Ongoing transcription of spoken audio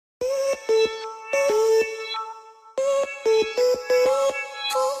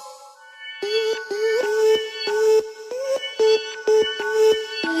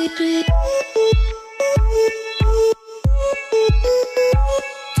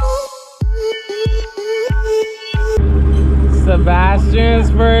Sebastian's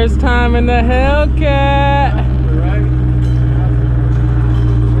first time in the Hellcat.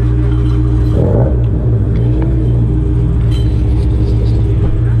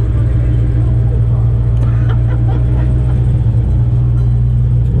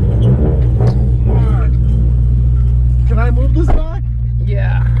 Can I move this back?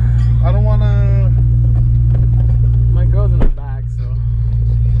 Yeah. I don't want to. My girl's in the back, so.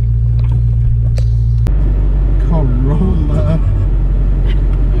 Corolla.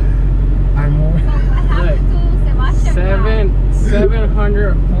 I'm more. Look,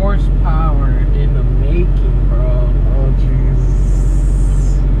 700 horsepower in the making, bro. Oh jeez.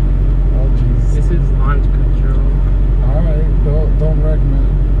 Oh jeez. This is launch control. All right, don't wreck, man.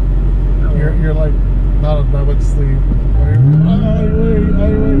 No. You're like not much sleep. I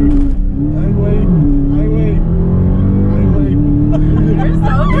wait. You're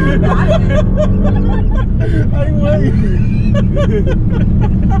so dramatic. I wait.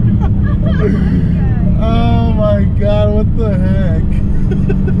 Oh my god, what the heck?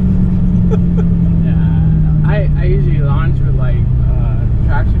 Yeah, I usually launch with like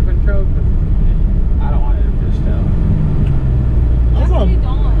traction control because I don't want it to push out. You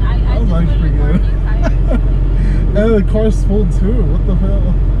don't. I was just actually put pretty good. new tires. And the car's full too. What the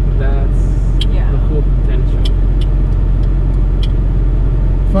hell? That's the full potential.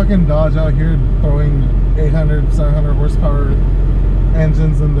 Fucking Dodge out here throwing 800, 700 horsepower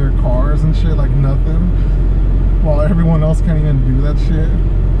engines in their cars and shit like nothing, while everyone else can't even do that shit.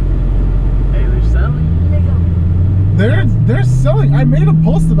 Hey, they're selling. They're selling. I made a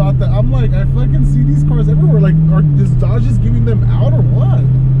post about that. I'm like, I fucking see these cars everywhere. Like, is Dodge just giving them out or what?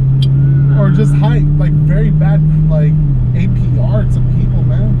 Or just high, like very bad, like APR to people,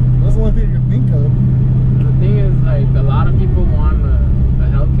 man. That's the only thing I can think of. The thing is, like, a lot of people want a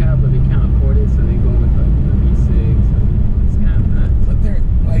Hellcat, but they can't afford it, so they go with the V6 and this kind of that. But they're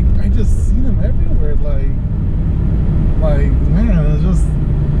like, I just see them everywhere. Like man, it's just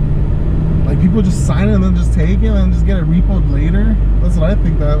like people just sign it and then just take it and just get it repoed later. That's what I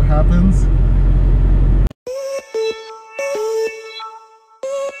think that happens.